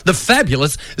The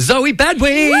fabulous Zoe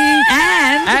Badwee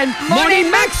and Morning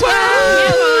Maxwell.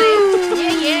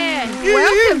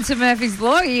 Welcome to Murphy's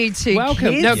Law, you two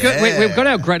Welcome. kids. Now, we've got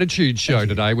our gratitude show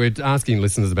today. We're asking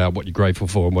listeners about what you're grateful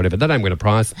for and whatever. They don't win a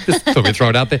prize. Just thought we'd throw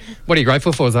it out there. What are you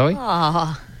grateful for, Zoe?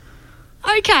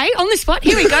 Okay, on the spot.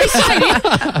 Here we go. So,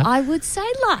 I would say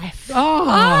life. Look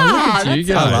at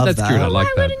you. I love That's that. cute. I like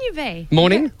Why that. wouldn't you be?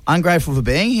 Morning. I'm grateful for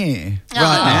being here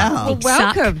right now. Well,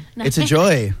 welcome. It's a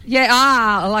joy. Yeah,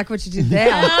 I like what you did there.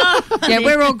 Yeah,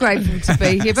 we're all grateful to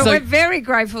be here, but So- we're very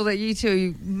grateful that you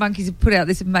two monkeys have put out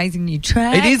this amazing new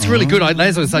track. It is really good.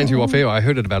 As I was saying to you off air, I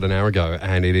heard it about an hour ago,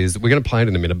 and it is. We're going to play it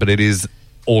in a minute, but it is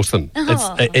awesome.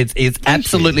 It's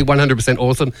absolutely 100%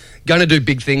 awesome. Going to do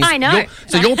big things. I know.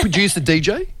 You're producer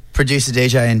DJ. Producer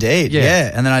DJ indeed, Yeah.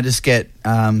 yeah. And then I just get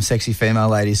sexy female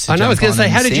ladies to I know. I was jump going to on say,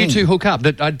 and how did you sing. two hook up?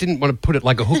 That I didn't want to put it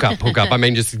like a hookup. I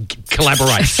mean, just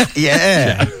collaborate.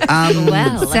 Yeah.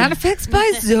 Well, Sound effects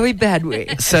by Zoe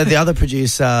Badwee. So the other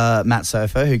producer, Matt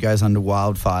Sofa, who goes under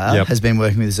Wildfire, Yep. has been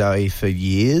working with Zoe for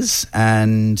years,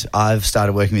 and I've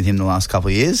started working with him the last couple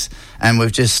of years, and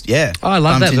we've just, Oh, I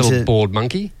love bumped that little into- board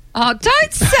monkey. Oh,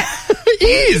 don't say... He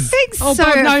is. Things Oh, so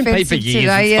but I've known Pete offensive for years.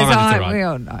 today. It's Yes, fine, it's all right. we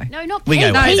all know. no, not We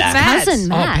Pete. go way Pete's back. cousin,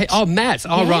 Matt. Matt.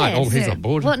 Oh, right. Oh, Yes. he's on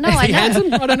board. Well, no, is I he know.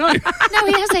 handsome? I don't know. No,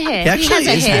 he has a hair. He actually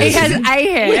has is a hair. He handsome. has a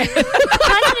hair.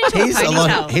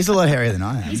 He's a lot hairier than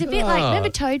I am. He's a bit like, remember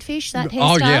Toadfish, that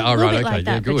hairstyle? Oh, yeah, all a little right, bit okay, like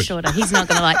yeah, that, good. but shorter. He's not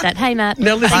going to like that. Hey, Matt.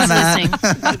 Now, listen. Thanks Hi, for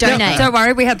listening. Donate. Don't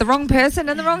worry, we had the wrong person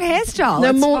and the wrong hairstyle. Now,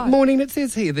 It's fine. morning, it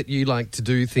says here that you like to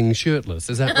do things shirtless.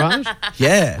 Is that right?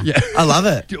 Yeah. I love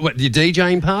it. What, your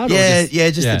DJing part? Yeah,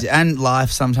 or just and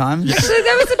life sometimes. So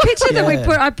there was a picture that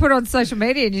Yeah. I put on social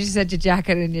media, and you just had your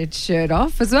jacket and your shirt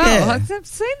off as well. Yeah. I've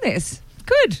seen this.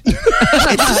 Good.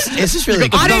 it's just really I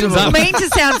comfortable. didn't mean to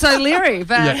sound so leery,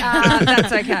 but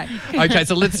that's okay. Okay,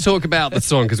 so let's talk about the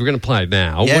song because we're going to play it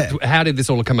now. Yeah. How did this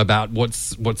all come about?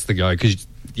 What's the go? Because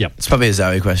It's probably a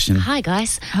Zoe question. Hi,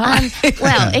 guys.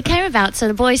 Well, it came about, so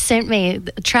the boys sent me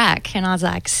a track, and I was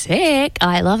like, sick.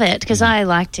 I love it, because I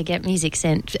like to get music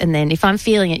sent, and then if I'm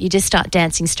feeling it, you just start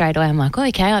dancing straight away. I'm like,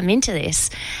 okay, I'm into this.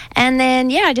 And then,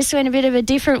 I just went a bit of a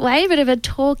different way, a bit of a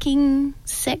talking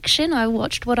section. I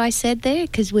watched what I said there,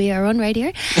 because we are on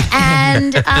radio.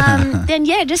 And then,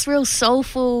 just real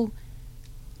soulful,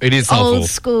 it is soulful. old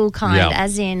school kind, Yeah.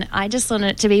 as in, I just want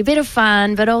it to be a bit of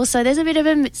fun, but also there's a bit of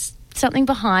something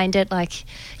behind it, like,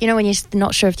 when you're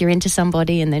not sure if you're into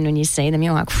somebody, and then when you see them,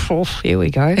 you're like, oh, here we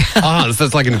go. So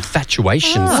it's like an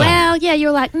infatuation song. Well,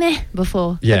 you're like, meh,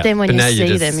 before. Yeah, But then when but you now you see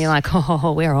just- them, you're like,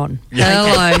 oh, we're on.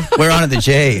 Hello. We're on at the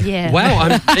G. Yeah. Wow,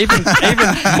 I'm even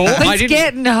more. It's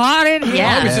getting hot in here.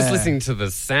 Yeah. I was just listening to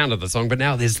the sound of the song, but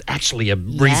now there's actually a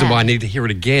reason why I need to hear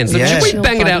it again. So Yeah. should we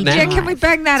bang it out now? Yeah, can we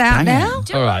bang that out Bang it.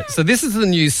 now? All right, so this is the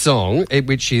new song,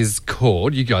 which is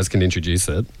called, you guys can introduce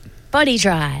it. Body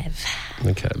Drive.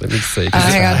 Okay, let me see.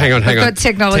 hang on. Hang We've on. got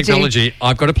technology.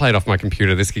 I've got to play it off my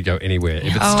computer. This could go anywhere.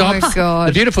 If it Oh, stops, my God.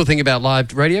 the beautiful thing about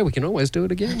live radio, we can always do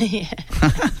it again. Let's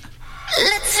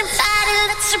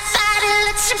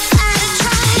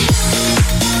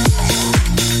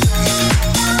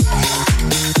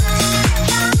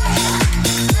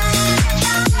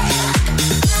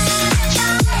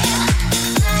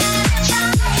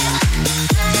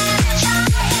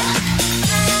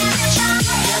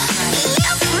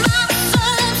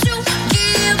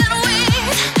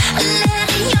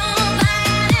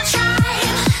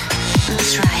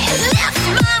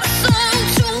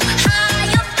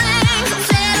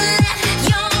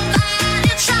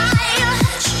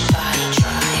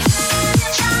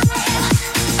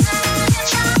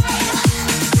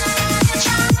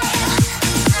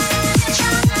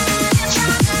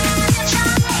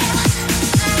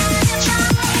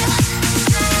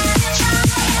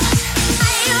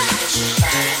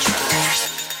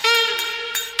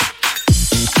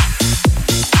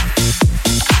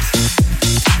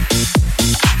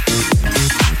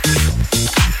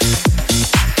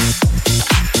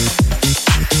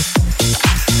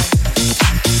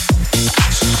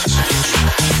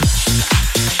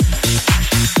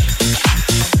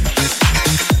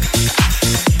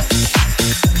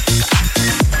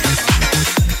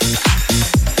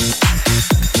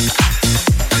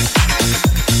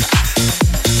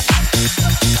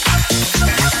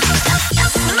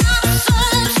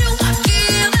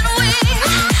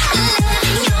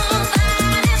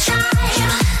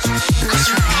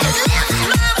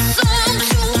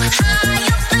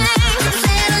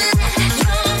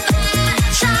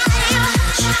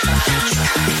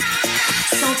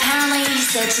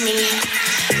said to me,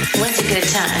 when's a good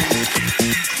time?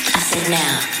 I said,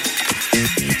 now.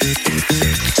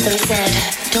 So he said,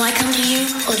 do I come to you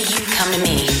or do you come to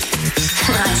me?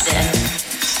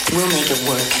 We'll make it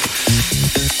work.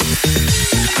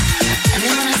 And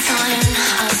then when I saw him,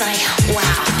 I was like,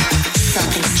 wow,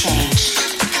 something's changed.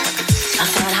 I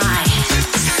felt high,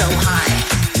 so high.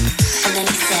 And then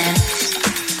he said,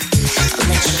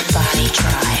 let your body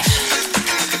drive.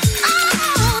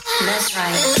 That's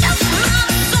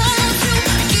right.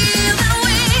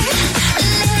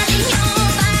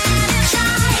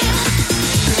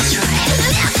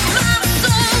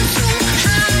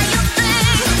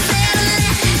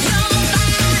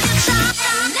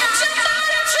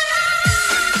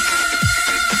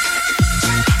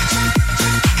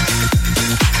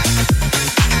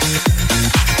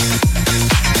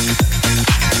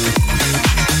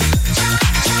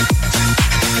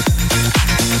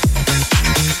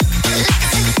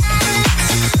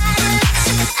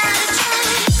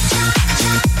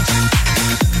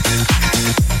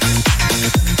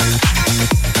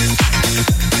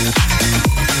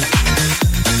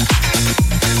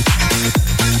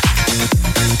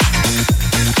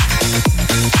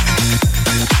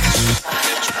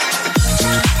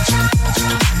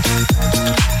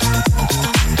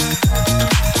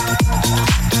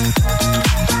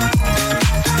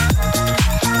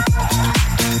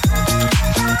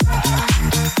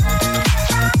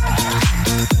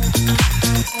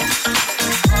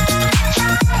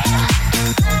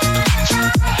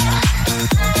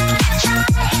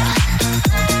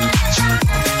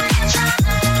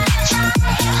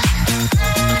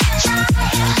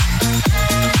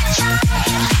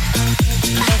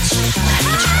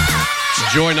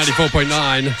 Joy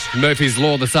 94.9, Murphy's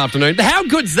Law this afternoon. How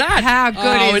good's that? How good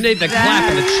Oh, is we need the that? clap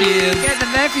and the cheers. Get the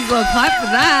Murphy's Law clap for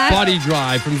that. Body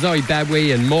Drive from Zoe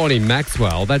Badwe and Morty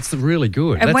Maxwell. That's really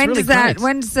good. And That's when really does that? great.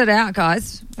 When's it out,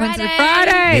 guys? When's it? Friday.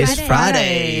 Friday. This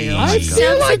Friday. Oh my I God.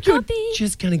 feel like you're Puppy.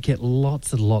 just going to get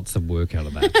lots and lots of work out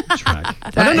of that track. I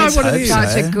That don't know is what it is.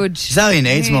 Such a good. Zoe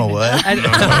needs more work. And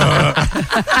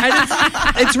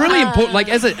it's really important. Like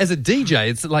as a DJ,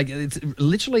 it's like it's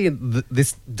literally in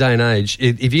this day and age.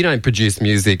 If you don't produce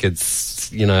music, it's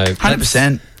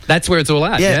 100%. That's where it's all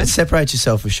at. Yeah, Yeah. separate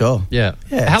yourself for sure. Yeah.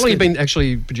 Yeah, How it's long have you good. been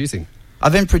actually producing?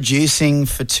 I've been producing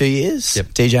for 2 years, Yep.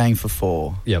 DJing for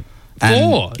 4. Yep.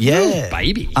 And- 4. Yeah. You're a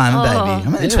baby. I'm a baby.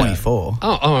 I'm only Yeah. 24.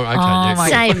 Oh, okay. Oh yeah. my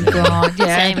Same. God!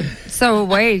 Yeah. Same. So are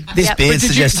we. This Yep. beard But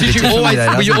suggested did it you differently always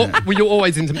though, were doesn't it? were you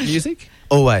always into music?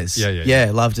 Always.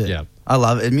 Yeah. Loved it. Yeah. I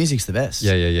love it. Music's the best.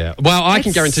 Yeah. Well, I can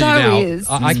It guarantee so you now. is.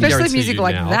 I can Especially guarantee music you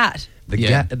like now, that.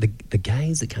 Yeah. The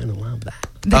gays are going to love that.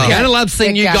 Oh. They're going to love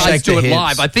seeing you They're guys Shake do the it hips.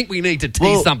 live. I think we need to tee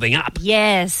Well- something up.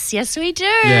 Yes, we do.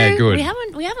 Yeah, good.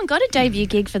 We haven't got a debut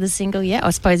gig for the single yet.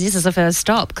 I suppose this is the first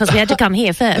stop because we had to come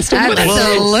here first.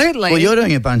 Absolutely. Well, you're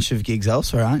doing a bunch of gigs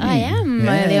elsewhere, aren't you? I am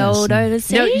Yeah, the old so-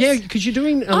 overseas. No, yeah, because you're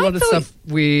doing a I lot of thought- stuff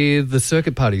with the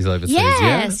circuit parties overseas.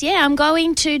 Yes, yeah. I'm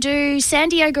going to do San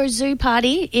Diego Zoo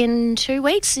Party in 2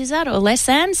 weeks. Is that or less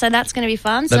than? So that's going to be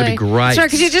fun. That'd be great. Sorry,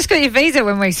 because you just got your visa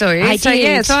when we saw you. I so, did.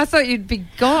 Yeah, so I thought you'd be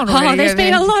gone Oh, already. there's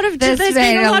been a lot of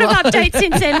updates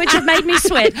since then, which have made me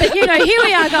sweat. But here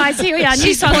we are, guys. Here we are. New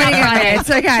She's song on pointing at Friday. me. It's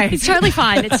okay. It's totally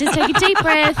fine. It's just take a deep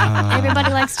breath.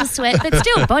 Everybody likes to sweat, but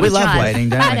still, body We love drive. waiting,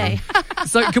 don't we? Friday.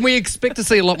 So can we expect to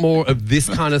see a lot more of this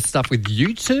kind of stuff with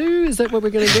you two? Is that what we're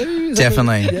going to do? Is that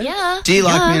Definitely. what- Yeah. Do you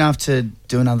like Yeah. me enough to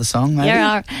do another song,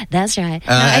 maybe? That's right.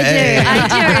 Hey. I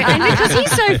do. And because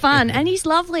he's so fun and he's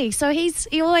lovely. So he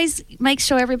always makes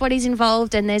sure everybody's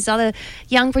involved and there's other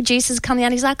young producers coming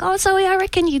out. He's like, oh, Zoe, I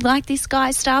reckon you'd like this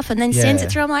guy's stuff, and then sends Yeah.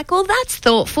 it through. I'm like, well, that's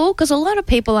thoughtful because a lot of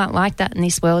people aren't like that in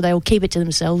this world. They will keep it to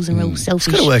themselves and real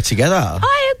selfish. Got to work together.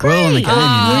 I We're all in the agree. game.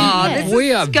 Oh, Yeah. this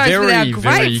We are goes very, with our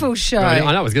very grateful show. I know.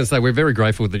 I was going to say we're very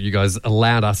grateful that you guys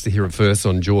allowed us to hear it first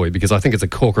on Joy because I think it's a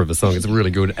corker of a song. It's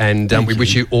really good, and we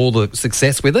wish you all the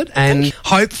success with it, and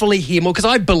hopefully hear more because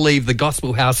I believe the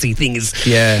gospel housey thing is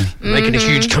Yeah. making a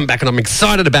huge comeback, and I'm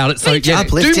excited about it. So It's yeah,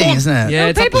 uplifting, do more. isn't it? Yeah, Well,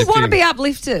 it's people want to uplifting. be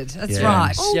uplifted. That's Yeah.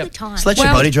 right. All Yep. the time. So let your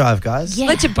Well- body drive, guys. Yeah.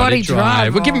 Let your body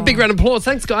drive. We'll give them a big round of applause.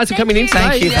 Thanks, guys, for coming in today.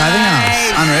 Thank you for having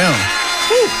us. Unreal.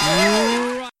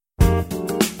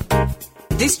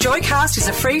 This Joycast is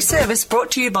a free service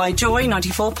brought to you by Joy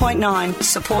 94.9.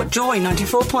 Support Joy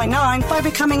 94.9 by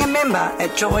becoming a member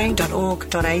at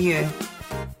joy.org.au.